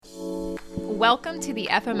Welcome to the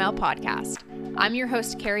FML podcast. I'm your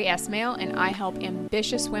host, Carrie Esmail, and I help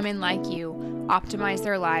ambitious women like you optimize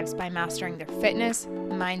their lives by mastering their fitness,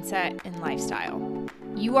 mindset, and lifestyle.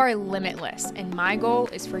 You are limitless, and my goal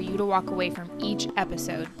is for you to walk away from each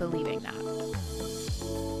episode believing that.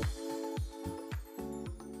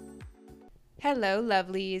 Hello,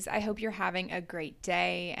 lovelies. I hope you're having a great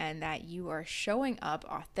day and that you are showing up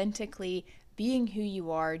authentically, being who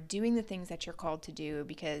you are, doing the things that you're called to do,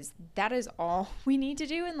 because that is all we need to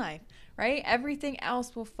do in life, right? Everything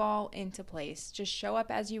else will fall into place. Just show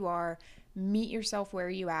up as you are, meet yourself where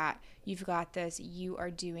you at. You've got this. You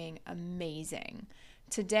are doing amazing.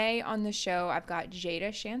 Today on the show, I've got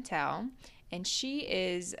Jaeda Chantelle, and she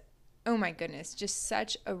is, oh my goodness, just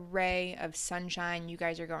such a ray of sunshine. You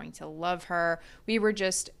guys are going to love her. We were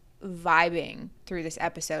just vibing through this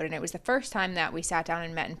episode, and it was the first time that we sat down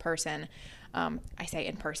and met in person. I say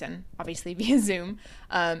in person, obviously via Zoom,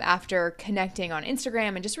 after connecting on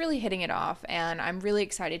Instagram and just really hitting it off. And I'm really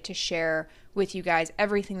excited to share with you guys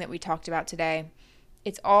everything that we talked about today.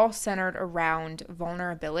 It's all centered around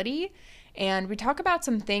vulnerability. And we talk about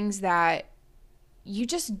some things that you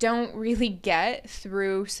just don't really get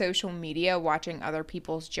through social media, watching other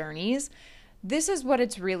people's journeys. This is what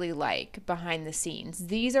it's really like behind the scenes.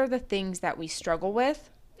 These are the things that we struggle with,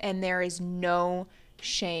 and there is no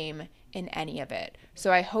shame in any of it.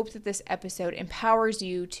 So I hope that this episode empowers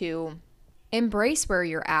you to embrace where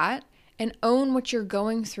you're at and own what you're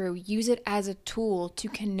going through. Use it as a tool to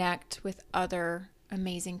connect with other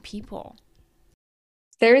amazing people.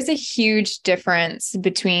 There is a huge difference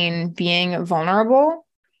between being vulnerable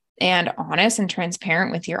and honest and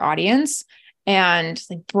transparent with your audience and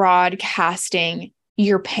like broadcasting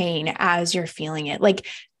your pain as you're feeling it. Like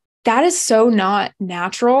that is so not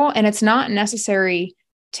natural, and it's not necessary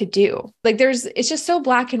to do. Like it's just so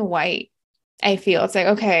black and white. I feel it's like,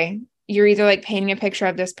 okay, you're either like painting a picture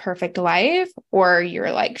of this perfect life, or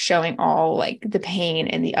you're like showing all like the pain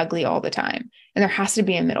and the ugly all the time. And there has to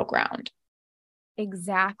be a middle ground.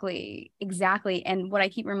 Exactly. And what I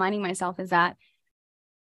keep reminding myself is that,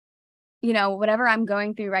 you know, whatever I'm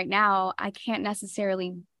going through right now, I can't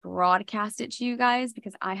necessarily broadcast it to you guys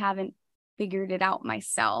because I haven't figured it out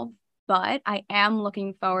myself. But I am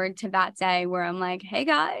looking forward to that day where I'm like, hey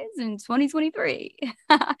guys, in 2023,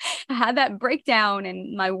 I had that breakdown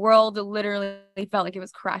and my world literally felt like it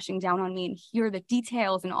was crashing down on me, and here are the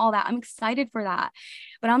details and all that. I'm excited for that,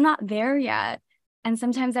 but I'm not there yet. And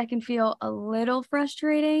sometimes that can feel a little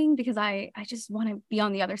frustrating because I just want to be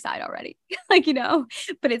on the other side already, like, you know,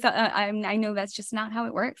 but I know that's just not how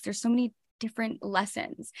it works. There's so many different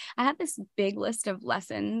lessons. I have this big list of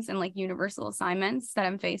lessons and like universal assignments that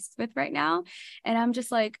I'm faced with right now. And I'm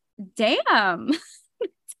just like, damn,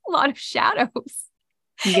 it's a lot of shadows.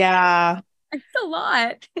 Yeah. It's a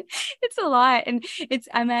lot. It's a lot. And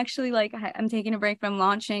I'm actually like, I'm taking a break from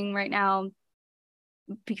launching right now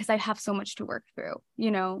because I have so much to work through, you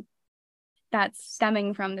know, that's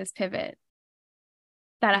stemming from this pivot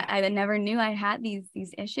that I never knew I had these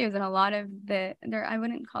issues. And a lot of I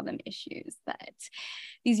wouldn't call them issues, but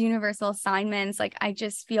these universal assignments, like I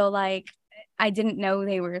just feel like I didn't know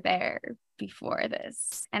they were there before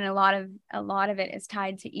this. And a lot of it is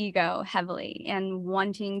tied to ego heavily and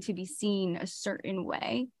wanting to be seen a certain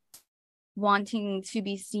way, wanting to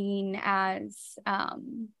be seen as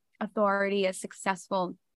authority, as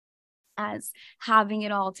successful, as having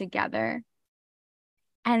it all together.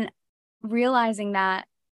 And realizing that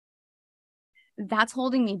that's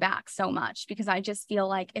holding me back so much because I just feel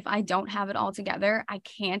like if I don't have it all together, I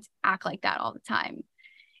can't act like that all the time.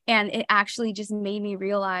 And it actually just made me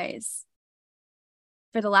realize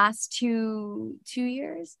for the last two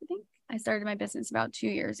years, I think I started my business about 2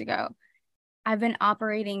 years ago, I've been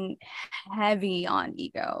operating heavy on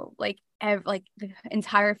ego. Like the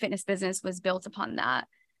entire fitness business was built upon that.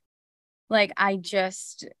 Like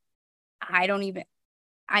it's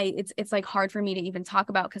like hard for me to even talk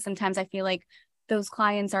about because sometimes I feel like those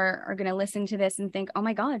clients are going to listen to this and think, oh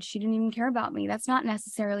my God, she didn't even care about me. That's not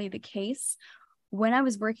necessarily the case. When I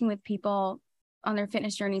was working with people on their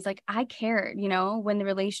fitness journeys, like I cared, you know, when the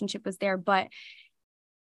relationship was there, but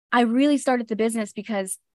I really started the business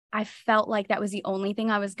because I felt like that was the only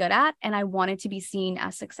thing I was good at. And I wanted to be seen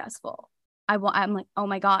as successful. I'm like, oh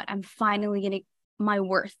my God, I'm finally getting my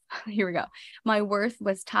worth. Here we go. My worth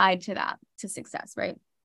was tied to that, to success. Right.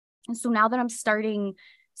 And so now that I'm starting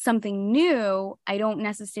something new, I don't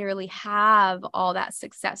necessarily have all that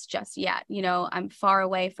success just yet. You know, I'm far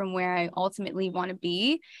away from where I ultimately want to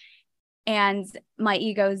be. And my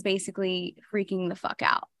ego is basically freaking the fuck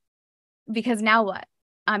out because now what?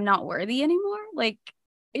 I'm not worthy anymore. Like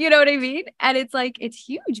You know what I mean? And it's like, it's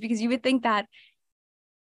huge because you would think that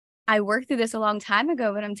I worked through this a long time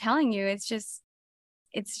ago, but I'm telling you, it's just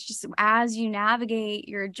as you navigate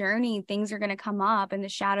your journey, things are going to come up and the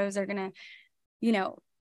shadows are going to, you know,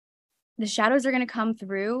 the shadows are going to come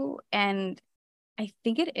through. And I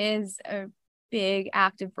think it is a big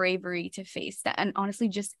act of bravery to face that. And honestly,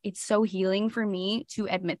 just it's so healing for me to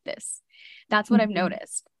admit this. That's what I've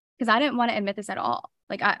noticed, because I didn't want to admit this at all.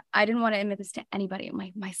 Like I didn't want to admit this to anybody.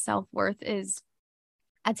 My self-worth is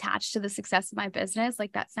attached to the success of my business.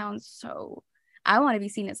 Like that sounds so, I want to be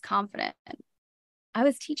seen as confident. I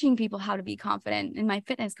was teaching people how to be confident in my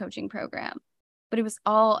fitness coaching program, but it was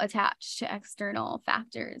all attached to external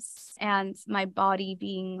factors and my body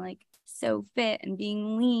being like so fit and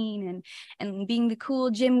being lean and being the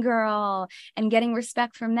cool gym girl and getting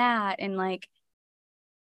respect from that. And like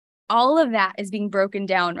all of that is being broken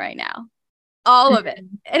down right now. All of it.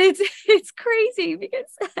 And it's crazy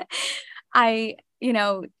because I,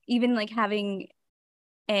 even like having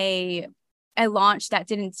a launch that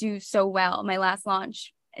didn't do so well, my last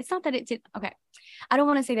launch, it's not that it did, okay, I don't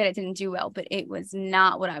want to say that it didn't do well, but it was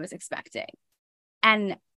not what I was expecting.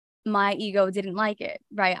 And my ego didn't like it,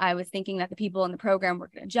 right? I was thinking that the people in the program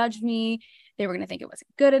were going to judge me. They were going to think it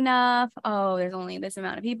wasn't good enough. Oh, there's only this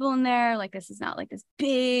amount of people in there. Like, this is not like this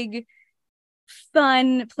big,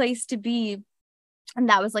 fun place to be. And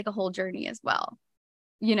that was like a whole journey as well,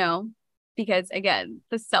 because again,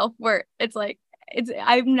 the self-worth, it's like,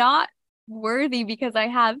 I'm not worthy because I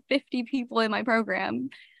have 50 people in my program.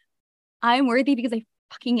 I'm worthy because I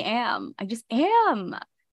fucking am. I just am.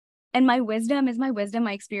 And my wisdom is my wisdom.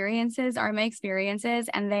 My experiences are my experiences,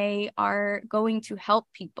 and they are going to help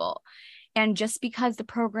people. And just because the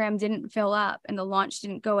program didn't fill up and the launch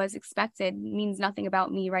didn't go as expected means nothing about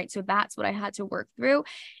me, right? So that's what I had to work through.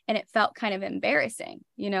 And it felt kind of embarrassing,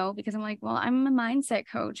 because I'm like, well, I'm a mindset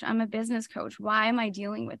coach. I'm a business coach. Why am I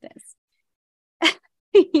dealing with this?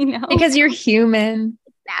 Because you're human.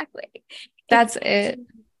 Exactly. That's it.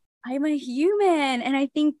 I'm a human. And I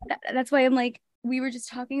think that's why I'm like, we were just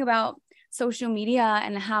talking about social media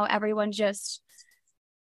and how everyone just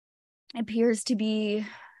appears to be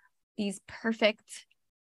these perfect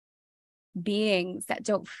beings that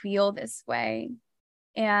don't feel this way.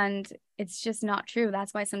 And it's just not true.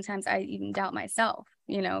 That's why sometimes I even doubt myself,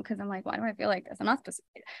 because I'm like, why do I feel like this? I'm not supposed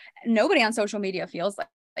to. Nobody on social media feels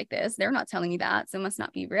like this. They're not telling me that, so it must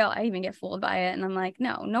not be real. I even get fooled by it, and I'm like,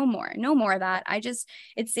 no more of that.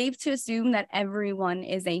 It's safe to assume that everyone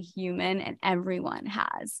is a human and everyone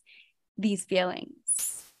has these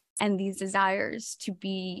feelings and these desires to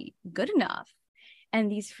be good enough and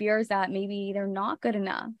these fears that maybe they're not good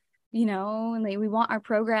enough, and we want our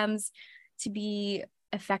programs to be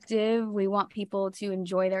effective. We want people to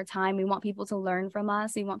enjoy their time. We want people to learn from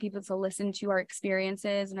us. We want people to listen to our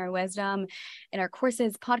experiences and our wisdom and our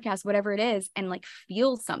courses, podcasts, whatever it is, and like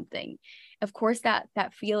feel something. Of course, that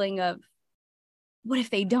feeling of what if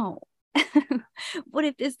they don't? What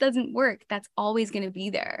if this doesn't work? That's always going to be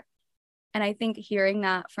there. And I think hearing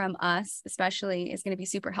that from us, especially, is going to be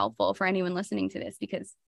super helpful for anyone listening to this, because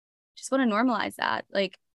I just want to normalize that.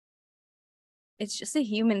 Like, it's just a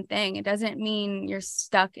human thing. It doesn't mean you're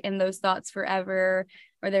stuck in those thoughts forever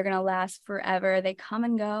or they're going to last forever. They come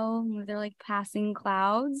and go. They're like passing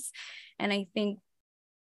clouds. And I think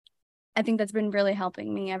that's been really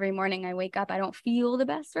helping me. Every morning I wake up, I don't feel the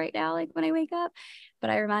best right now, like when I wake up,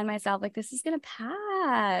 but I remind myself, like, this is going to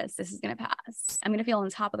pass. This is going to pass. I'm going to feel on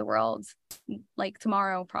top of the world like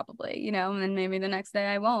tomorrow, probably, and then maybe the next day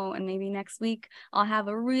I won't. And maybe next week I'll have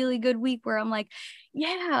a really good week where I'm like,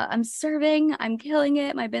 yeah, I'm serving, I'm killing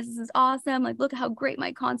it. My business is awesome. Like, look how great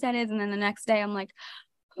my content is. And then the next day I'm like,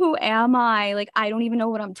 who am I? Like, I don't even know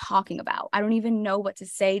what I'm talking about. I don't even know what to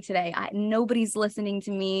say today. Nobody's listening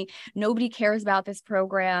to me. Nobody cares about this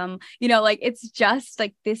program. Like, it's just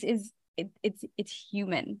like, this is, it's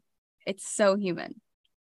human. It's so human.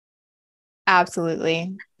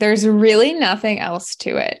 Absolutely. There's really nothing else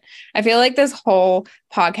to it. I feel like this whole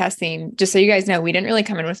podcast theme, just so you guys know, we didn't really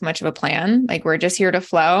come in with much of a plan. Like, we're just here to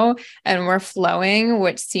flow, and we're flowing,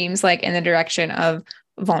 which seems like in the direction of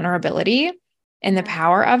vulnerability and the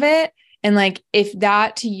power of it. And like, if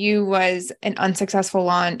that to you was an unsuccessful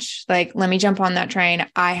launch, like, let me jump on that train.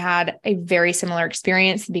 I had a very similar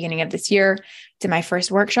experience at the beginning of this year, did my first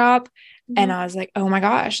workshop. And I was like, oh my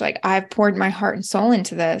gosh, like, I've poured my heart and soul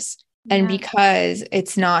into this. And because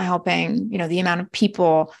it's not helping, the amount of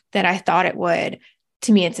people that I thought it would,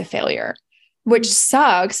 to me, it's a failure, which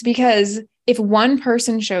sucks, because if one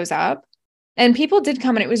person shows up, and people did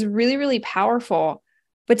come and it was really, really powerful.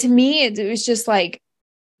 But to me, it was just like,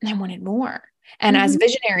 I wanted more. And as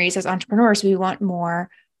visionaries, as entrepreneurs, we want more,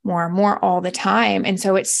 more, more all the time. And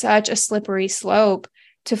so it's such a slippery slope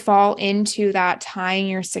to fall into that, tying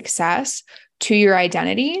your success to your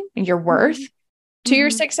identity and your worth to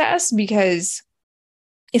your success, because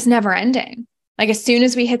it's never ending. Like as soon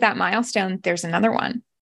as we hit that milestone, there's another one.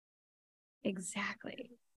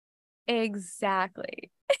 Exactly.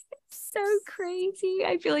 So crazy.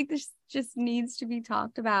 I feel like this just needs to be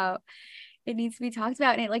talked about. It needs to be talked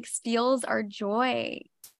about, and it like steals our joy,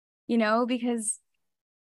 you know, because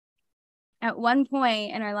at one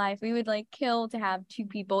point in our life, we would like kill to have two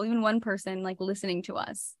people, even one person like listening to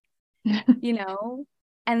us, you know?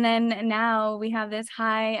 And then now we have this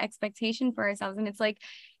high expectation for ourselves. And it's like,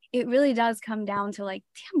 it really does come down to like,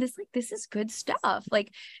 damn, this is good stuff.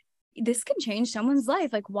 Like this can change someone's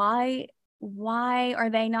life. Like, why are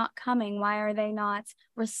they not coming? Why are they not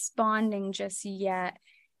responding just yet?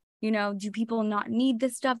 You know, do people not need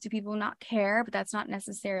this stuff? Do people not care? But that's not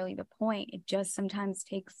necessarily the point. It just sometimes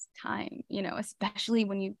takes time, you know, especially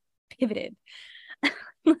when you pivoted.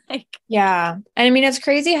 Like, yeah. And I mean, it's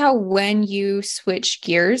crazy how when you switch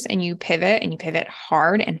gears and you pivot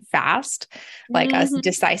hard and fast, like us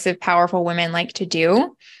decisive, powerful women like to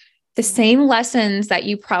do, the same lessons that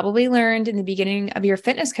you probably learned in the beginning of your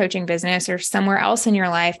fitness coaching business or somewhere else in your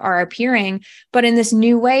life are appearing, but in this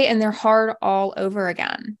new way, and they're hard all over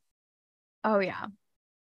again. Oh yeah,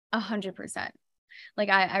 100%. Like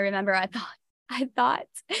I remember I thought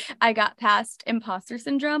I got past imposter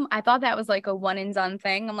syndrome. I thought that was like a one and done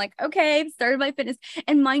thing. I'm like, okay, started my fitness.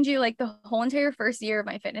 And mind you, like the whole entire first year of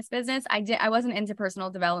my fitness business, I wasn't into personal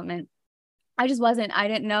development. I just wasn't. I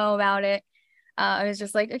didn't know about it. I was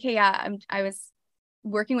just like, okay, yeah, I was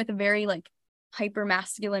working with a very like hyper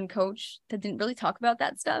masculine coach that didn't really talk about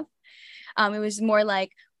that stuff. It was more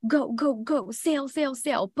like go,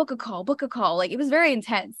 sale, book a call. Like it was very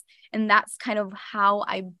intense. And that's kind of how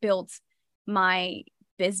I built my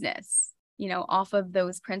business, you know, off of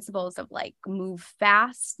those principles of like move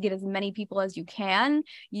fast, get as many people as you can,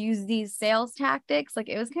 use these sales tactics. Like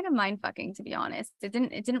it was kind of mind fucking, to be honest. It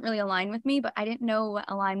didn't really align with me, but I didn't know what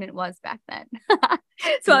alignment was back then.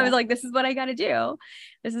 So I was like, this is what I got to do.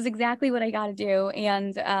 This is exactly what I got to do.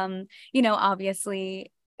 And, you know,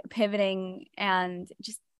 obviously pivoting and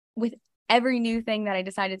just with every new thing that I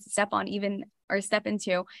decided to step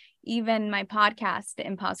into, even my podcast, The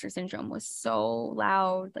Imposter Syndrome, was so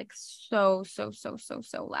loud, like so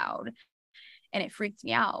loud. And it freaked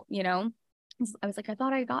me out, you know? I was like, I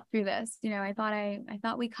thought I got through this, you know, I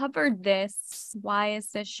thought we covered this. Why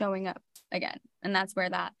is this showing up again? And that's where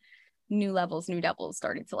that new levels, new devils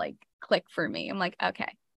started to like click for me. I'm like,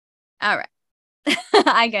 okay, all right.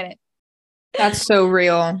 I get it. That's so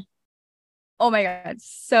real. Oh my God.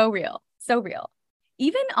 So real. So real.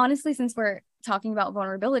 Even honestly, since we're talking about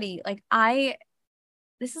vulnerability, like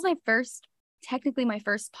this is technically my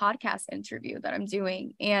first podcast interview that I'm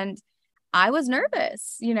doing. And I was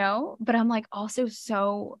nervous, you know, but I'm like also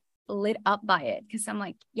so lit up by it because I'm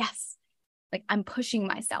like, yes, like I'm pushing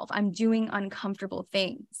myself. I'm doing uncomfortable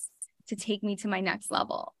things to take me to my next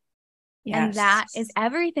level. Yes. And that is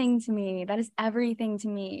everything to me. That is everything to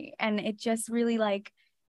me. And it just really like,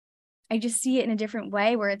 I just see it in a different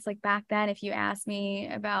way where it's like back then, if you asked me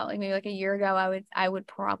about like maybe like a year ago, I would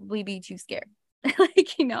probably be too scared.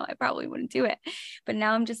 Like, you know, I probably wouldn't do it. But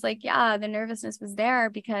now I'm just like, yeah, the nervousness was there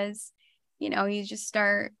because, you know, you just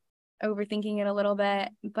start overthinking it a little bit.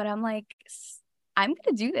 But I'm like, I'm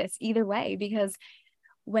going to do this either way because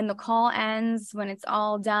when the call ends, when it's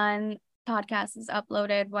all done, podcast is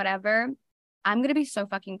uploaded, whatever, I'm going to be so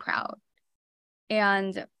fucking proud.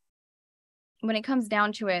 And when it comes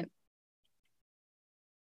down to it,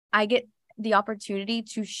 I get the opportunity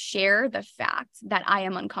to share the fact that I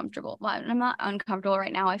am uncomfortable. Well, I'm not uncomfortable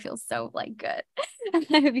right now. I feel so like good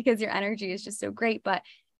because your energy is just so great. But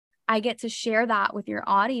I get to share that with your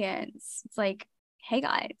audience. It's like, hey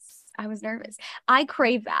guys, I was nervous. I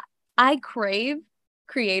crave that. I crave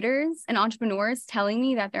creators and entrepreneurs telling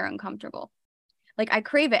me that they're uncomfortable. Like I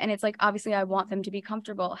crave it. And it's like, obviously I want them to be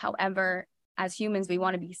comfortable. However, as humans, we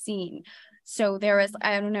want to be seen. So there was,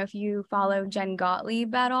 I don't know if you follow Jen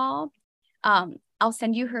Gottlieb at all. I'll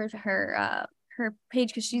send you her page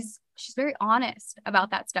because she's very honest about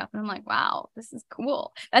that stuff. And I'm like, wow, this is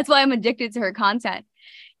cool. That's why I'm addicted to her content.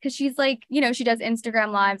 Because she's like, you know, she does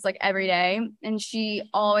Instagram lives like every day. And she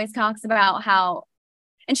always talks about how,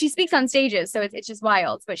 and she speaks on stages. So it's just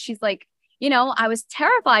wild. But she's like, you know, I was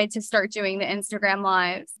terrified to start doing the Instagram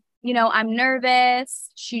lives. You know, I'm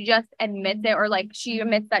nervous. She just admits it, or like she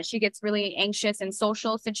admits that she gets really anxious in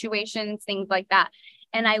social situations, things like that.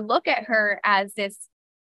 And I look at her as this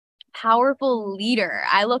powerful leader.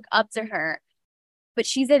 I look up to her but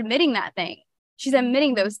she's admitting that thing. She's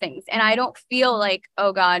admitting those things. And I don't feel like,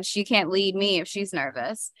 oh God, she can't lead me if she's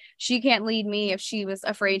nervous. She can't lead me if she was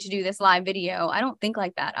afraid to do this live video. I don't think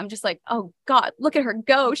like that. I'm just like, oh God, look at her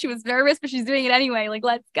go. She was nervous, but she's doing it anyway. Like,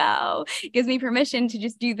 let's go. It gives me permission to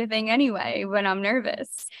just do the thing anyway when I'm nervous.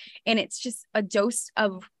 And it's just a dose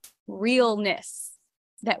of realness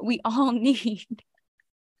that we all need.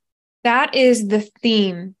 That is the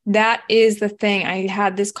theme. That is the thing. I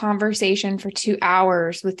had this conversation for 2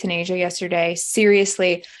 hours with Tanasia yesterday.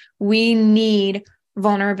 Seriously, we need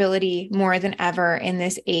vulnerability more than ever in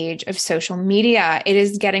this age of social media. It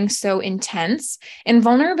is getting so intense, and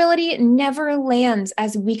vulnerability never lands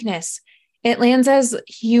as weakness. It lands as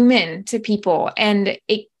human to people, and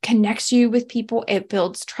it connects you with people. It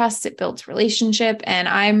builds trust. It builds relationship. And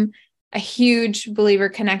I'm a huge believer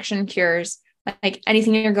connection cures. Like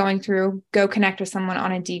anything you're going through, go connect with someone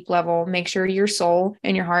on a deep level. Make sure your soul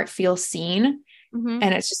and your heart feel seen. And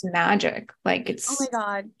it's just magic. Like it's, oh my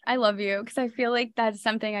God, I love you. Because I feel like that's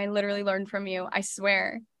something I literally learned from you. I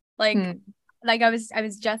swear. Like I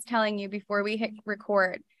was just telling you before we hit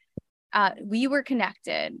record, we were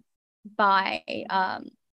connected by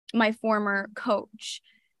my former coach,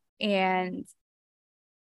 and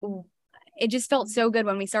it just felt so good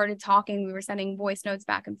when we started talking. We were sending voice notes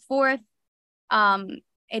back and forth.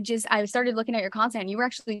 I started looking at your content. You were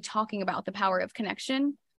actually talking about the power of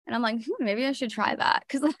connection. And I'm like, maybe I should try that.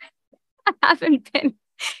 Cause I haven't been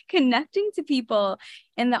connecting to people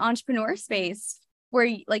in the entrepreneur space where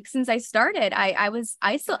like, since I started, I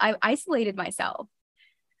isolated myself.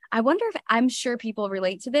 I wonder if, I'm sure people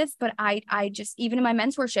relate to this, but I just, even in my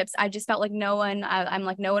mentorships, I just felt like I'm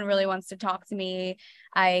like, no one really wants to talk to me.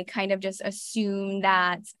 I kind of just assumed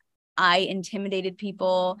that I intimidated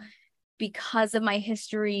people because of my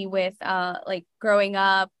history with like growing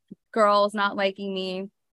up, girls not liking me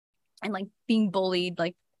and like being bullied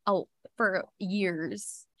like for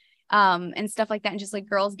years and stuff like that, and just like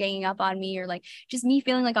girls ganging up on me, or like just me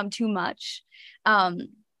feeling like I'm too much,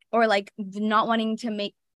 or like not wanting to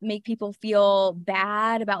make people feel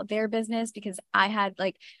bad about their business, because I had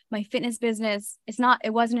like my fitness business,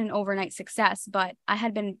 it wasn't an overnight success, but I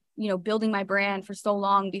had been, building my brand for so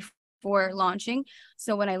long before launching.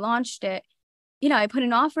 So when I launched it, I put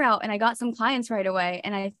an offer out and I got some clients right away.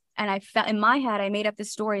 And I felt in my head, I made up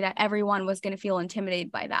this story that everyone was going to feel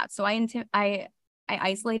intimidated by that. So I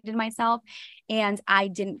isolated myself, and I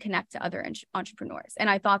didn't connect to other entrepreneurs. And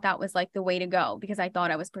I thought that was like the way to go, because I thought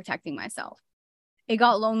I was protecting myself. It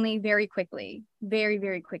got lonely very quickly, very,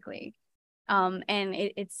 very quickly. And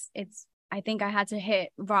it's, I think I had to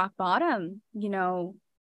hit rock bottom,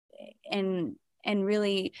 and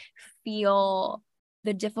really feel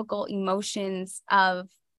the difficult emotions of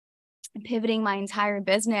pivoting my entire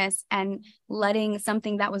business and letting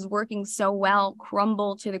something that was working so well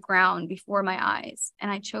crumble to the ground before my eyes. And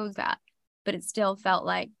I chose that, but it still felt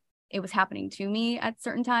like it was happening to me at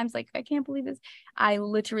certain times. Like, I can't believe this. I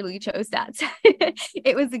literally chose that.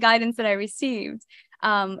 It was the guidance that I received.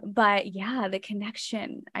 But yeah, the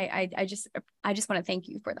connection, I just want to thank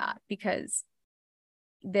you for that, because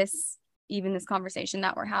this conversation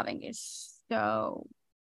that we're having is so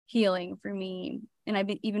healing for me. And I've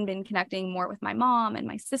even been connecting more with my mom and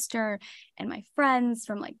my sister and my friends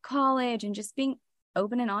from like college, and just being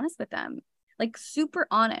open and honest with them, like super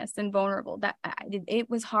honest and vulnerable. That it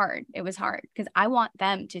was hard. It was hard because I want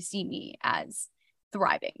them to see me as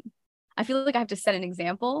thriving. I feel like I have to set an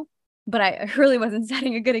example, but I really wasn't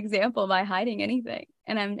setting a good example by hiding anything.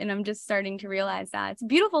 And I'm just starting to realize that it's a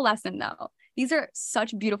beautiful lesson though. These are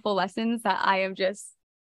such beautiful lessons that I am just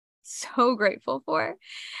so grateful for.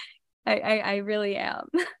 I really am.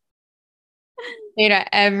 Jaeda,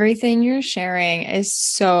 everything you're sharing is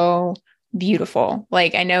so beautiful.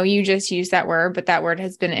 Like, I know you just used that word, but that word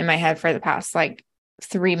has been in my head for the past like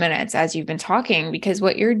 3 minutes as you've been talking, because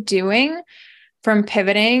what you're doing from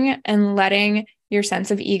pivoting and letting your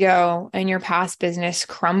sense of ego and your past business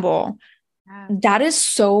crumble, that is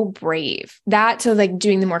so brave. That, so like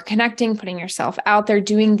doing the more connecting, putting yourself out there,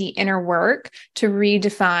 doing the inner work to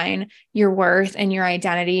redefine your worth and your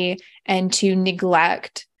identity, and to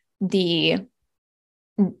neglect the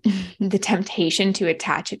temptation to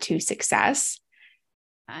attach it to success.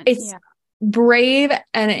 It's brave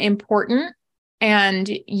and important. And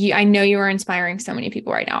I know you are inspiring so many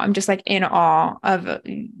people right now. I'm just like in awe of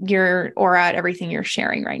your aura and everything you're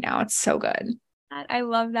sharing right now. It's so good. I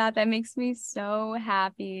love that. That makes me so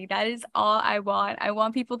happy. That is all I want. I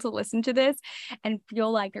want people to listen to this and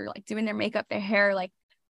feel like they're like doing their makeup, their hair, like,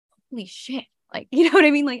 holy shit. Like, you know what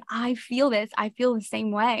I mean? Like, I feel this. I feel the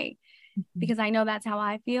same way, because I know that's how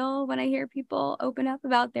I feel when I hear people open up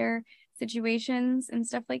about their situations and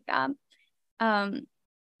stuff like that.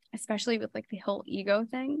 Especially with like the whole ego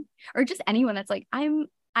thing, or just anyone that's like, I'm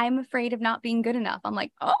afraid of not being good enough. I'm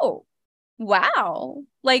like, oh, wow.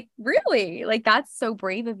 Like, really? Like, that's so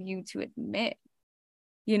brave of you to admit,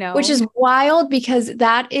 you know? Which is wild because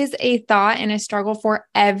that is a thought and a struggle for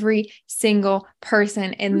every single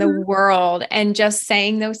person in the world. And just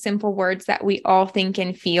saying those simple words that we all think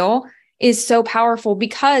and feel is so powerful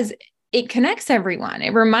because it connects everyone.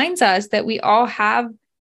 It reminds us that we all have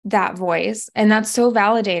that voice, and that's so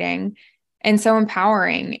validating and so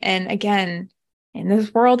empowering. And again, in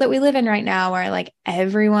this world that we live in right now, where like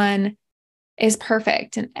everyone is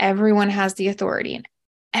perfect and everyone has the authority and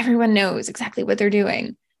everyone knows exactly what they're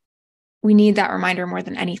doing, we need that reminder more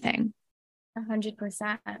than anything. 100%,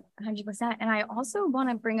 100%. And I also want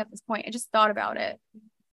to bring up this point. I just thought about it.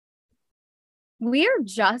 We're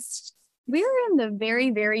in the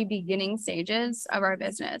very, very beginning stages of our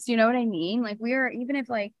business. You know what I mean? Like, even if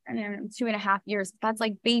like, I don't know, 2.5 years, that's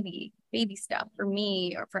like baby stuff for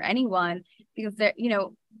me or for anyone, because that, you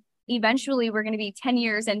know, eventually we're going to be 10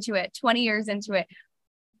 years into it, 20 years into it,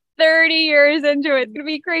 30 years into it. It's going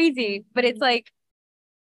to be crazy. But it's like,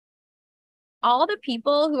 all the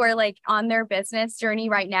people who are like on their business journey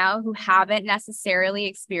right now who haven't necessarily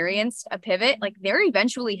experienced a pivot, like they're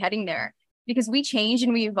eventually heading there, because we change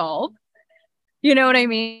and we evolve. You know what I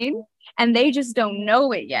mean? And they just don't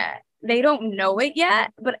know it yet. They don't know it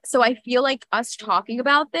yet. But so I feel like us talking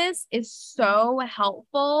about this is so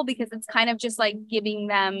helpful, because it's kind of just like giving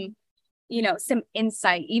them, you know, some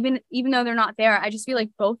insight, even though they're not there. I just feel like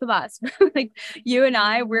both of us, like you and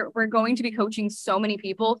I, we're going to be coaching so many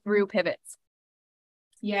people through pivots.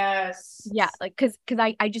 Yes. Yeah. Like, cause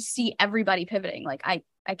I just see everybody pivoting. Like I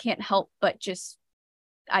can't help but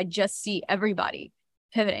I just see everybody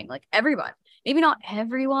pivoting, like everyone, maybe not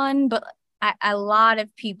everyone, but a lot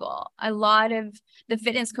of people, a lot of the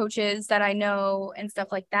fitness coaches that I know and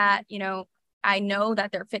stuff like that, you know, I know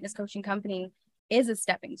that their fitness coaching company is a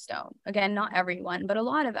stepping stone. Again, not everyone, but a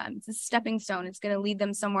lot of them, it's a stepping stone. It's going to lead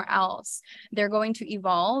them somewhere else. They're going to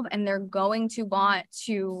evolve, and they're going to want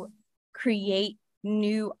to create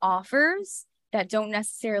new offers that don't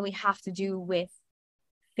necessarily have to do with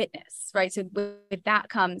fitness, right? So with that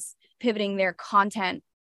comes pivoting their content,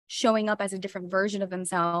 showing up as a different version of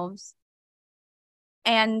themselves,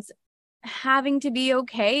 and having to be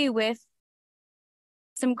okay with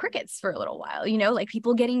some crickets for a little while, you know, like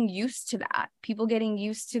people getting used to that, people getting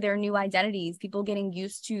used to their new identities, people getting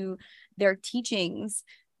used to their teachings.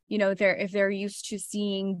 You know, if they're used to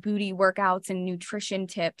seeing booty workouts and nutrition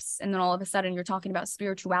tips, and then all of a sudden you're talking about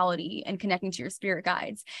spirituality and connecting to your spirit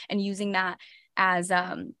guides and using that as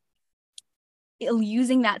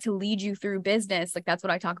using that to lead you through business, like that's what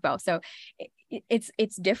I talk about. So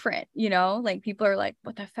it's different, you know, like people are like,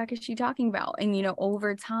 what the fuck is she talking about? And you know,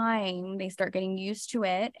 over time they start getting used to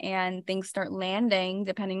it and things start landing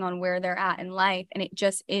depending on where they're at in life, and it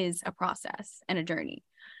just is a process and a journey.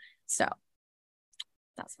 So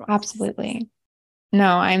that's what Absolutely.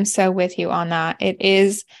 No, I'm so with you on that.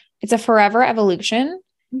 It's a forever evolution,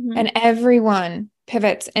 and everyone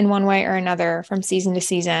pivots in one way or another from season to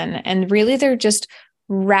season. And really, they're just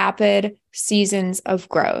rapid seasons of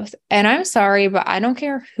growth. And I'm sorry, but I don't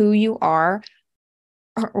care who you are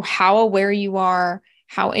or how aware you are,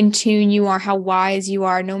 how in tune you are, how wise you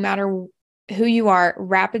are, no matter who you are,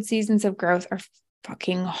 rapid seasons of growth are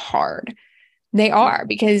fucking hard. They are,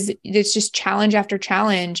 because it's just challenge after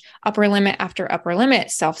challenge, upper limit after upper limit,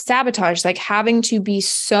 self-sabotage, like having to be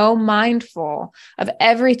so mindful of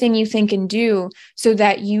everything you think and do so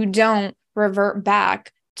that you don't revert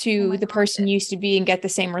back to the person you used to be and get the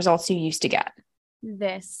same results you used to get.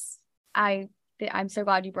 I'm so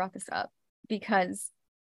glad you brought this up, because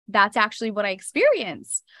that's actually what I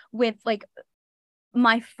experienced with like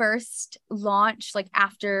my first launch, like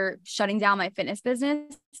after shutting down my fitness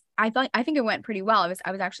business. I think it went pretty well.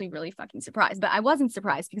 I was actually really fucking surprised, but I wasn't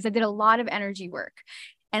surprised because I did a lot of energy work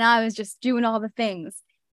and I was just doing all the things.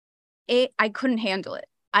 I couldn't handle it.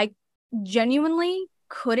 I genuinely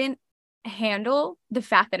couldn't handle the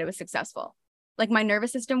fact that it was successful. Like my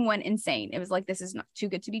nervous system went insane. It was like, this is not too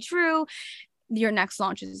good to be true. Your next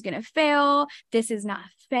launch is going to fail. This is not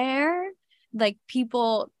fair. Like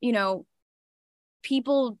people, you know,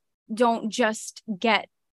 people don't just get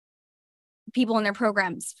people in their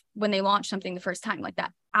programs when they launch something the first time like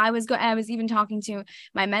that. I was even talking to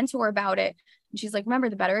my mentor about it, and she's like, remember,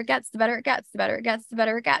 the better it gets, the better it gets, the better it gets, the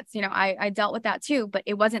better it gets. You know, I dealt with that too, but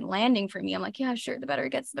it wasn't landing for me. I'm like, yeah, sure, the better it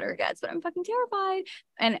gets, the better it gets, but I'm fucking terrified.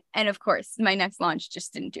 And of course, my next launch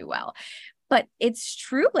just didn't do well. But it's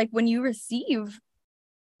true, like when you receive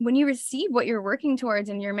when you receive what you're working towards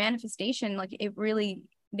in your manifestation, like it really,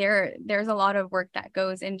 there's a lot of work that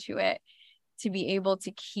goes into it to be able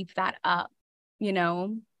to keep that up, you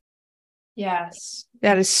know? Yes.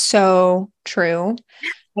 That is so true.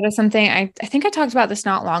 That is something I think I talked about this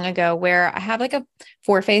not long ago, where I have like a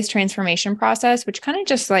 4-phase transformation process, which kind of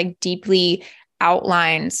just like deeply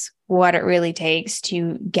outlines what it really takes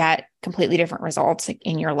to get completely different results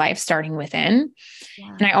in your life starting within.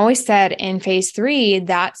 Yeah. And I always said in phase 3,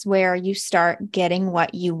 that's where you start getting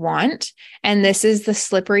what you want. And this is the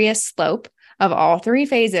slipperiest slope of all 3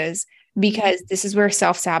 phases, because this is where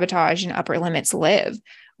self-sabotage and upper limits live,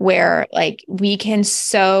 where like we can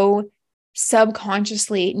so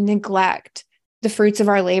subconsciously neglect the fruits of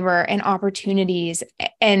our labor and opportunities.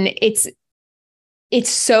 And it's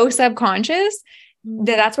so subconscious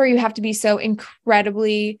that that's where you have to be so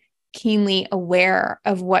incredibly keenly aware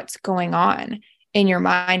of what's going on in your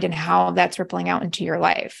mind and how that's rippling out into your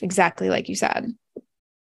life. Exactly like you said.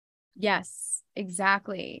 Yes,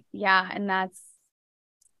 exactly. Yeah. And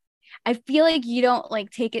I feel like you don't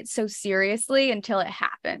like take it so seriously until it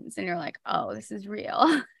happens and you're like, oh, this is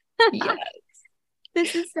real. Yeah.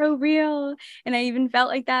 This is so real. And I even felt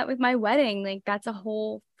like that with my wedding. Like that's a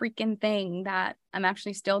whole freaking thing that I'm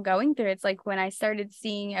actually still going through. It's like when I started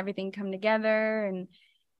seeing everything come together and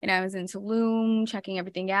I was in Tulum checking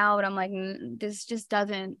everything out, I'm like, this just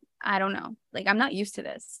doesn't, I don't know. Like I'm not used to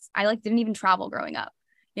this. I like didn't even travel growing up.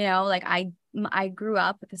 You know, like I grew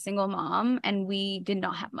up with a single mom and we did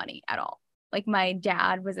not have money at all. Like my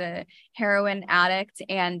dad was a heroin addict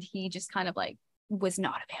and he just kind of like was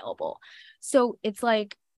not available. So it's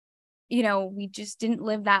like, you know, we just didn't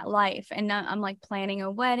live that life. And now I'm like planning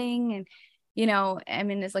a wedding and, you know,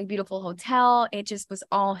 I'm in this like beautiful hotel. It just was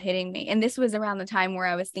all hitting me. And this was around the time where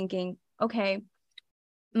I was thinking, okay,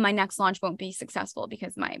 my next launch won't be successful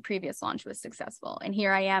because my previous launch was successful. And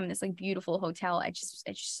here I am in this like beautiful hotel. It's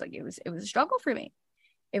just like, it was a struggle for me.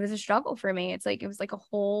 It was a struggle for me. It's like, it was like a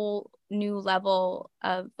whole new level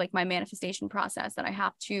of like my manifestation process that I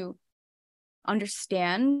have to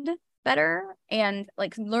understand better and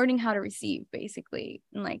like learning how to receive basically.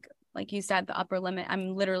 And like you said, the upper limit,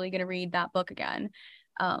 I'm literally going to read that book again.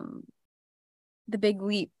 The Big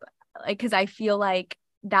Leap, like, because I feel like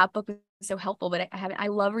that book was so helpful, but I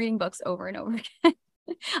love reading books over and over again,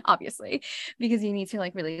 obviously, because you need to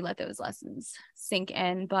like really let those lessons sink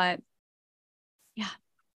in. But yeah,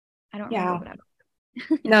 I don't remember Yeah.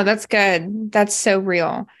 what I No, that's good. That's so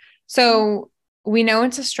real. So we know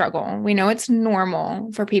it's a struggle. We know it's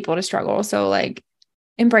normal for people to struggle. So like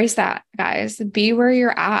embrace that, guys. Be where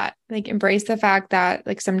you're at. Like embrace the fact that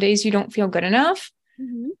like some days you don't feel good enough,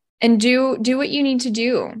 and do what you need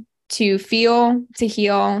to feel, to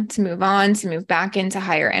heal, to move on, to move back into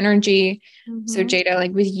higher energy. So Jaeda,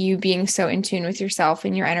 like with you being so in tune with yourself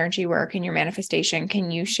and your energy work and your manifestation, can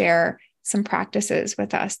you share some practices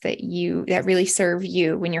with us that really serve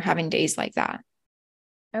you when you're having days like that?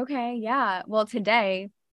 Okay, yeah. Well, today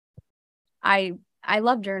I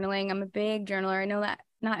love journaling. I'm a big journaler. I know that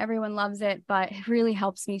not everyone loves it, but it really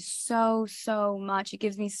helps me so much. It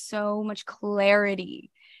gives me so much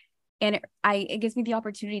clarity. And it gives me the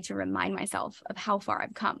opportunity to remind myself of how far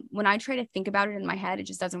I've come. When I try to think about it in my head, it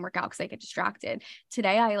just doesn't work out because I get distracted.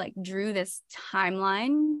 Today I like drew this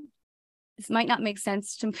timeline. This might not make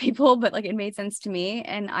sense to people, but like it made sense to me.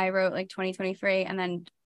 And I wrote like 2023, and then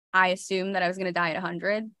I assumed that I was going to die at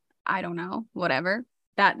 100. I don't know, whatever.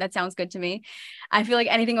 That sounds good to me. I feel like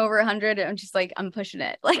anything over 100, I'm just like, I'm pushing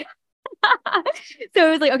it. Like, so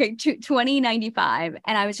it was like, okay, 2095.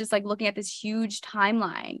 And I was just like looking at this huge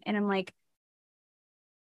timeline and I'm like,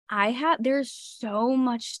 there's so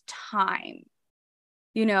much time,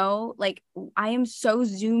 you know, like I am so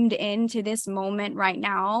zoomed into this moment right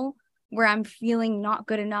now where I'm feeling not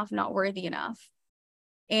good enough, not worthy enough.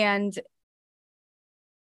 And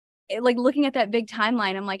like looking at that big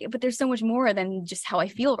timeline, I'm like, but there's so much more than just how I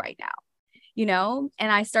feel right now, you know? And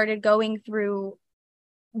I started going through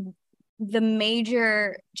the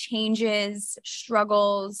major changes,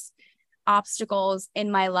 struggles, obstacles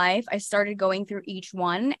in my life. I started going through each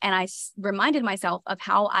one and I reminded myself of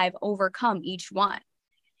how I've overcome each one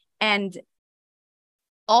and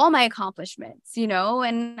all my accomplishments, you know,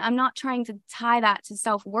 and I'm not trying to tie that to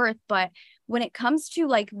self-worth, but when it comes to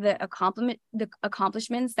like the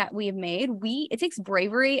accomplishments that we have made, it takes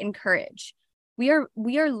bravery and courage. We are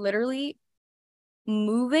literally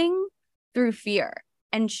moving through fear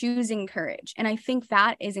and choosing courage. And I think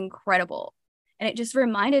that is incredible. And it just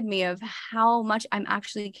reminded me of how much I'm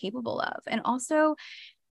actually capable of. And also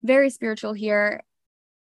very spiritual here.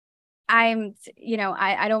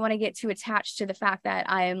 I don't want to get too attached to the fact that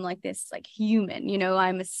I am like this, like human,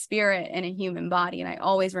 I'm a spirit in a human body. And I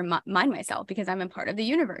always remind myself, because I'm a part of the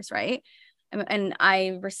universe, right? And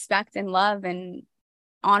I respect and love and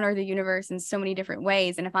honor the universe in so many different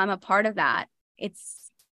ways. And if I'm a part of that,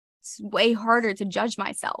 it's way harder to judge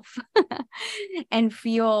myself and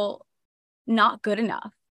feel not good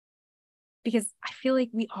enough, because I feel like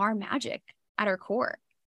we are magic at our core,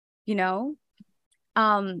 you know?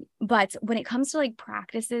 But when it comes to like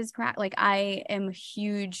practices, like I am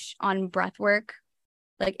huge on breath work.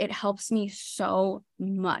 Like it helps me so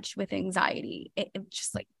much with anxiety. It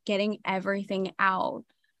just like getting everything out,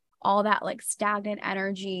 all that like stagnant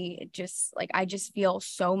energy. It just like, I just feel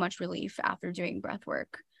so much relief after doing breath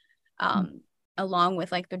work. Along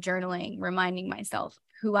with like the journaling, reminding myself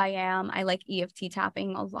who I am. I like EFT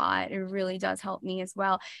tapping a lot. It really does help me as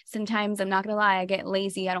well. Sometimes, I'm not gonna lie, I get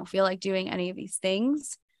lazy. I don't feel like doing any of these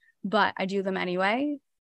things, but I do them anyway,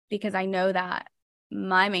 because I know that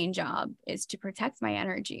my main job is to protect my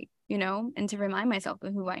energy, and to remind myself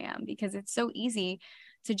of who I am, because it's so easy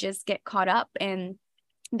to just get caught up in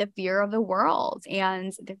the fear of the world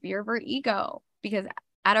and the fear of our ego, because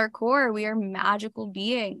at our core, we are magical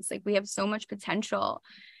beings. Like we have so much potential.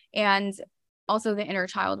 And also the inner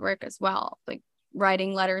child work as well, like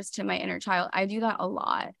writing letters to my inner child. I do that a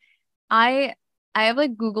lot. I have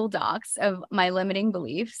like Google Docs of my limiting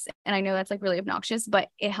beliefs. And I know that's like really obnoxious, but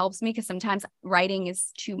it helps me because sometimes writing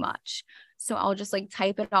is too much. So I'll just like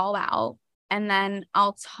type it all out, and then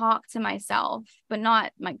I'll talk to myself, but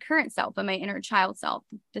not my current self, but my inner child self,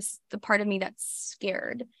 the part of me that's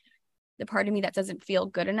scared, the part of me that doesn't feel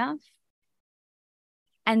good enough.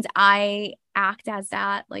 And I act as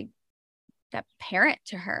that, like that parent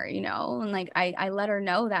to her, and like I let her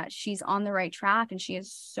know that she's on the right track and she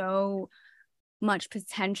has so much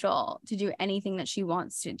potential to do anything that she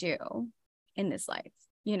wants to do in this life.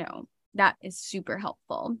 That is super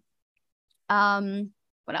helpful.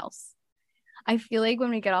 What else? I feel like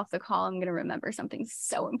when we get off the call, I'm gonna remember something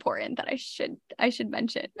so important that I should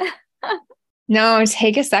mention. No,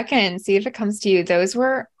 take a second, see if it comes to you. Those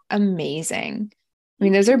were amazing. I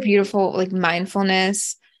mean, those are beautiful, like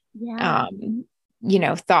mindfulness, Yeah.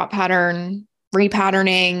 thought pattern,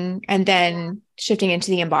 repatterning, and then shifting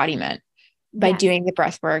into the embodiment by Yes. doing the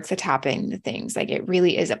breath work, the tapping, the things. Like it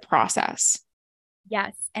really is a process.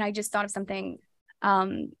 Yes. And I just thought of something,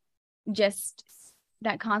 just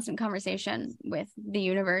that constant conversation with the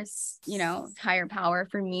universe, higher power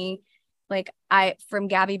for me. Like from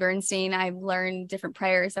Gabby Bernstein, I've learned different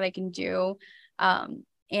prayers that I can do.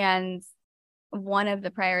 And one of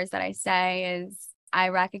the prayers that I say is, I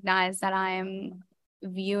recognize that I am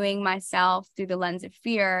viewing myself through the lens of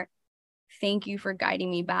fear. Thank you for guiding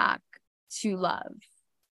me back to love,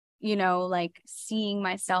 like seeing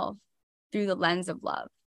myself through the lens of love.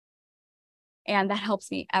 And that helps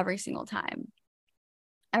me every single time.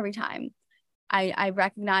 Every time. I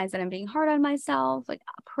recognize that I'm being hard on myself. Like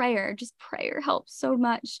prayer helps so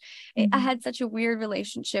much. I had such a weird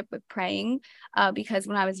relationship with praying, because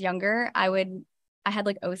when I was younger, I had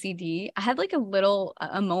like OCD. I had like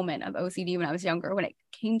a moment of OCD when I was younger. When it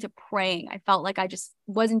came to praying, I felt like I just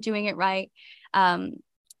wasn't doing it right.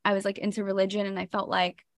 I was like into religion, and I felt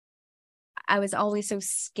like I was always so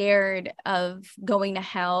scared of going to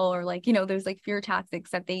hell, or like, those like fear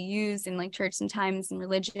tactics that they use in like church sometimes and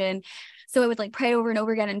religion. So I would like pray over and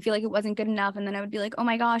over again and feel like it wasn't good enough. And then I would be like, oh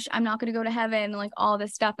my gosh, I'm not going to go to heaven, and like all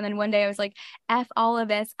this stuff. And then one day I was like, F all of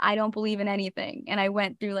this. I don't believe in anything. And I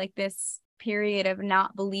went through like this period of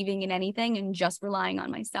not believing in anything and just relying on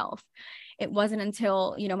myself. It wasn't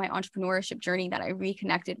until, my entrepreneurship journey that I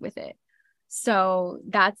reconnected with it. So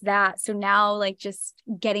that's that. So now, like, just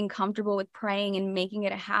getting comfortable with praying and making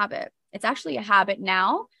it a habit. It's actually a habit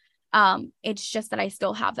now. It's just that I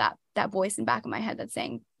still have that voice in the back of my head that's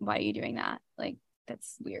saying, why are you doing that? Like,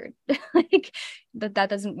 that's weird. Like that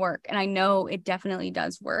doesn't work. And I know it definitely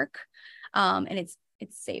does work. And it's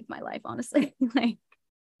saved my life, honestly. Like,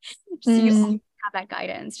 just you always have that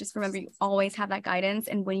guidance. Just remember, you always have that guidance.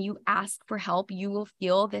 And when you ask for help, you will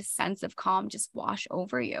feel this sense of calm just wash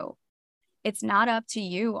over you. It's not up to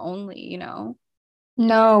you only,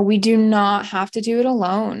 No, we do not have to do it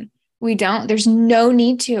alone. We don't. There's no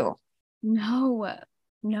need to. No,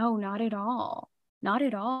 not at all. Not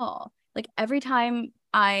at all. Like every time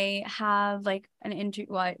I have like an interview,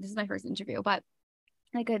 well, this is my first interview, but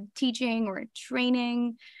like a teaching or a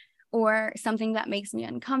training or something that makes me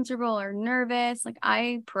uncomfortable or nervous, like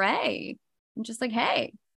I pray. I'm just like,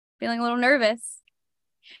 hey, feeling a little nervous.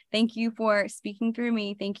 Thank you for speaking through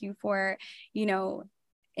me. Thank you for,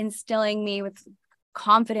 instilling me with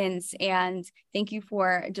confidence, and thank you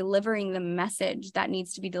for delivering the message that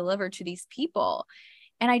needs to be delivered to these people.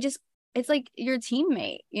 And it's like your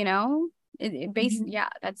teammate, yeah,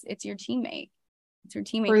 it's your teammate. It's your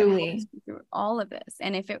teammate that helps you through all of this.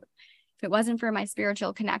 And if it wasn't for my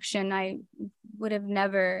spiritual connection, I would have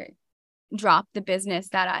never dropped the business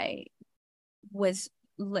that I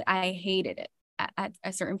hated it at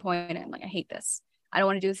a certain point. I'm like, I hate this. I don't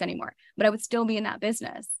want to do this anymore. But I would still be in that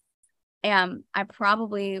business. And I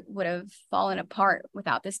probably would have fallen apart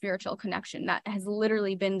without the spiritual connection that has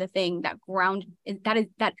literally been the thing that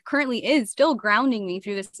currently is still grounding me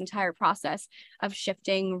through this entire process of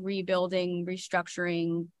shifting, rebuilding,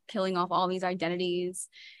 restructuring, killing off all these identities.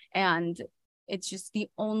 And it's just the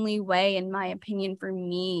only way, in my opinion, for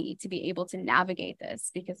me to be able to navigate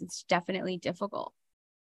this, because it's definitely difficult.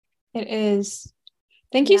 It is.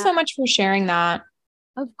 Thank you so much for sharing that.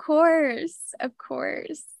 Of course. Of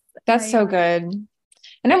course. That's so good.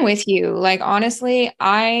 And I'm with you. Like, honestly,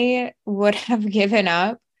 I would have given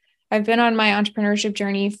up. I've been on my entrepreneurship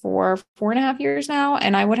journey for 4.5 years now,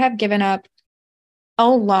 and I would have given up a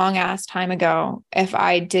long ass time ago if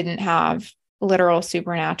I didn't have literal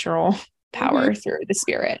supernatural power through the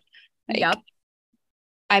spirit. Like,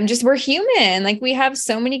 we're human. Like, we have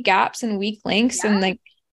so many gaps and weak links, and like,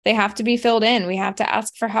 they have to be filled in. We have to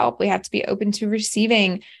ask for help. We have to be open to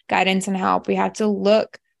receiving guidance and help. We have to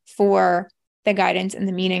look for the guidance and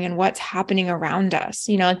the meaning and what's happening around us.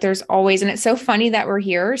 Like, there's always, and it's so funny that we're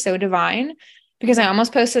here, so divine, because I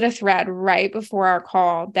almost posted a thread right before our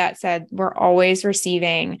call that said, we're always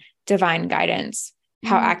receiving divine guidance.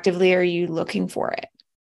 How actively are you looking for it?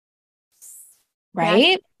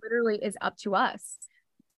 Right? That literally is up to us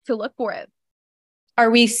to look for it. Are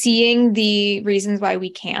we seeing the reasons why we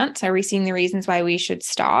can't? Are we seeing the reasons why we should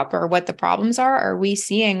stop, or what the problems are? Are we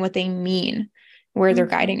seeing what they mean, where they're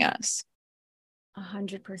guiding us?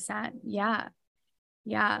 100%. Yeah.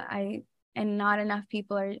 And not enough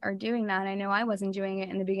people are doing that. I know I wasn't doing it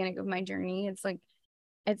in the beginning of my journey. It's like,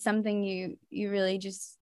 it's something you really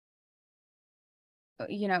just, a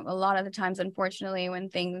lot of the times, unfortunately, when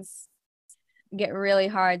things get really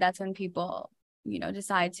hard, that's when people,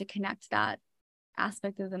 decide to connect that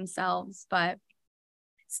aspect of themselves. But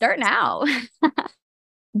start now.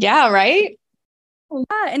 Yeah, right?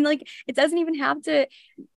 Yeah. And like, it doesn't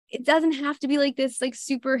have to be like this like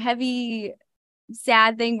super heavy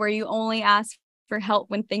sad thing where you only ask for help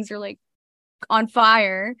when things are like on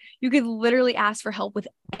fire. You could literally ask for help with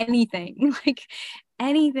anything. Like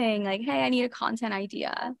anything. Like, hey, I need a content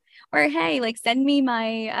idea. Or hey, like, send me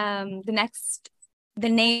my the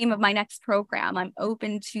name of my next program. I'm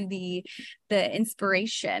open to the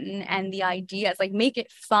inspiration and the ideas. Like, make it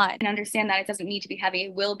fun and understand that it doesn't need to be heavy.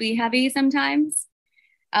 It will be heavy sometimes.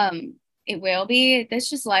 It will be. That's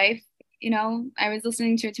just life. I was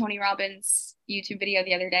listening to a Tony Robbins YouTube video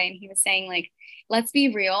the other day, and he was saying, like, let's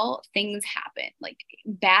be real, things happen, like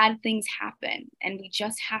bad things happen, and we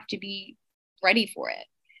just have to be ready for it.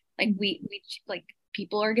 Like, we like,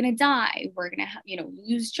 people are gonna die, we're gonna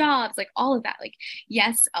lose jobs, like all of that. Like,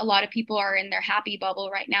 yes, a lot of people are in their happy bubble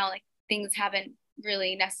right now, like things haven't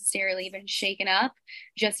really necessarily been shaken up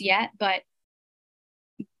just yet, but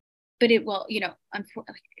it will,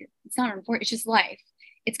 it's not important, it's just life.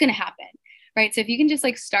 It's going to happen, right? So if you can just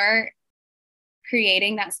like start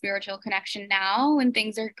creating that spiritual connection now when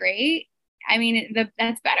things are great, I mean,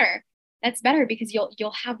 that's better. That's better, because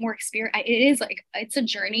you'll have more experience. It is like, it's a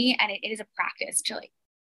journey, and it is a practice to like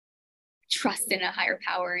trust in a higher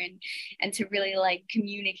power and to really like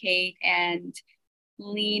communicate and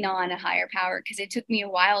lean on a higher power. Because it took me a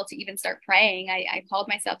while to even start praying. I called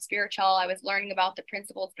myself spiritual. I was learning about the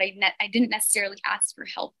principles, but I didn't necessarily ask for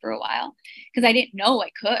help for a while, because I didn't know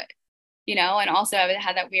I could, and also I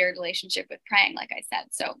had that weird relationship with praying, like I said.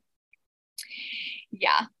 So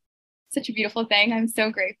yeah, such a beautiful thing. I'm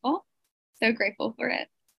so grateful for it.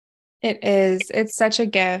 It is. It's such a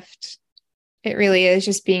gift. It really is,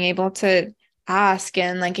 just being able to ask.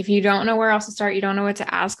 And like, if you don't know where else to start, you don't know what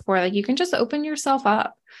to ask for, like, you can just open yourself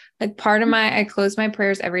up. Like, I close my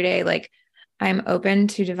prayers every day. Like, I'm open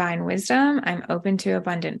to divine wisdom. I'm open to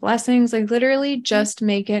abundant blessings. Like, literally just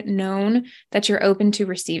make it known that you're open to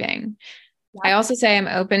receiving. Yeah. I also say I'm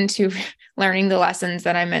open to learning the lessons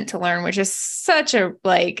that I'm meant to learn, which is such a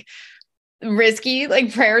like risky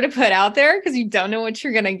like prayer to put out there, because you don't know what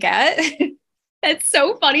you're going to get. That's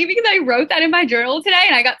so funny, because I wrote that in my journal today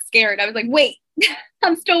and I got scared. I was like, wait,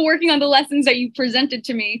 I'm still working on the lessons that you presented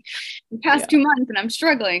to me the past 2 months, and I'm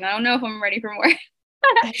struggling. I don't know if I'm ready for more.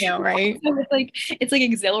 I know, right? So it's like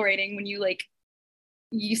exhilarating when you like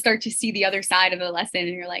you start to see the other side of the lesson and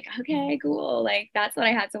you're like, okay, cool. Like that's what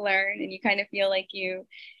I had to learn. And you kind of feel like you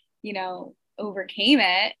know, overcame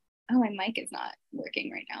it. Oh, my mic is not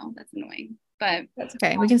working right now. That's annoying. But That's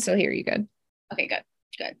okay. We can still hear you good. Okay, good.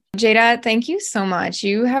 Good. Jaeda, thank you so much.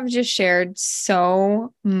 You have just shared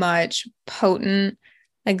so much potent,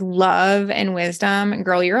 like, love and wisdom.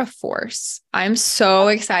 Girl, you're a force. I'm so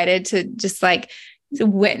excited to just like to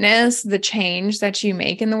witness the change that you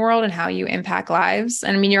make in the world and how you impact lives.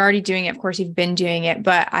 And I mean, you're already doing it. Of course, you've been doing it,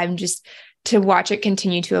 but I'm just to watch it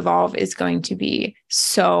continue to evolve is going to be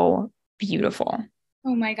so beautiful.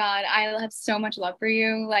 Oh my God. I have so much love for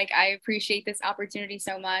you. Like, I appreciate this opportunity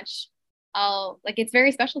so much. It's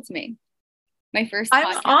very special to me. My first I'm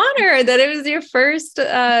podcast. honored that it was your first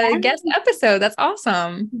guest episode. That's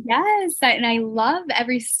awesome. Yes, and I love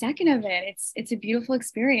every second of it. It's a beautiful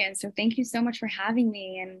experience. So thank you so much for having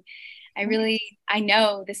me. And I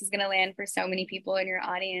know this is going to land for so many people in your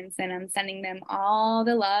audience, and I'm sending them all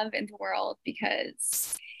the love in the world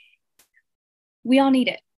because we all need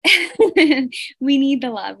it. We need the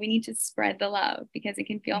love. We need to spread the love because it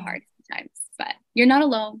can feel hard sometimes, but you're not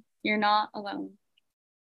alone. You're not alone.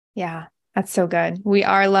 Yeah, that's so good. We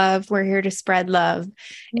are love. We're here to spread love.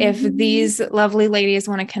 If these lovely ladies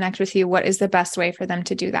want to connect with you, what is the best way for them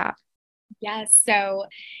to do that? Yes. So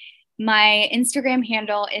my Instagram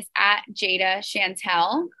handle is at Jaeda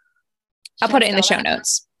Chantelle. I'll put it in the show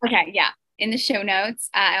notes. Okay. Yeah. In the show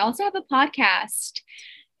notes. I also have a podcast.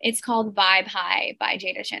 It's called Vibe High by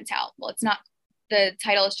Jaeda Chantelle. Well, it's not, the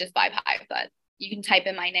title is just Vibe High, but you can type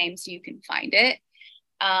in my name so you can find it.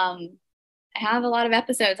 I have a lot of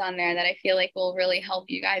episodes on there that I feel like will really help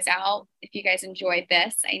you guys out. If you guys enjoyed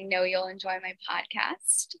this, I know you'll enjoy my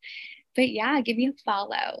podcast. But yeah, give me a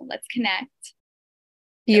follow. Let's connect.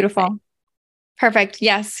 Beautiful. Okay. Perfect.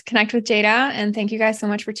 Yes. Connect with Jaeda. And thank you guys so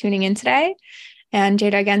much for tuning in today. And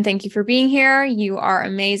Jaeda, again, thank you for being here. You are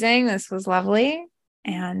amazing. This was lovely.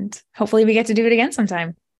 And hopefully we get to do it again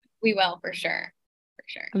sometime. We will, for sure. For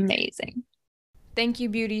sure. Amazing. Thank you,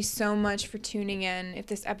 beauty, so much for tuning in. If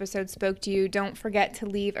this episode spoke to you, don't forget to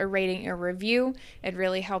leave a rating or review. It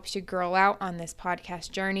really helps you girl out on this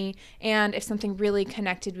podcast journey. And if something really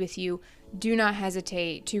connected with you, do not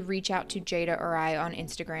hesitate to reach out to Jaeda or I on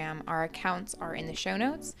Instagram. Our accounts are in the show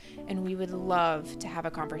notes, and we would love to have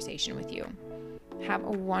a conversation with you. Have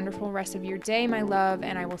a wonderful rest of your day, my love,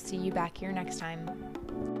 and I will see you back here next time.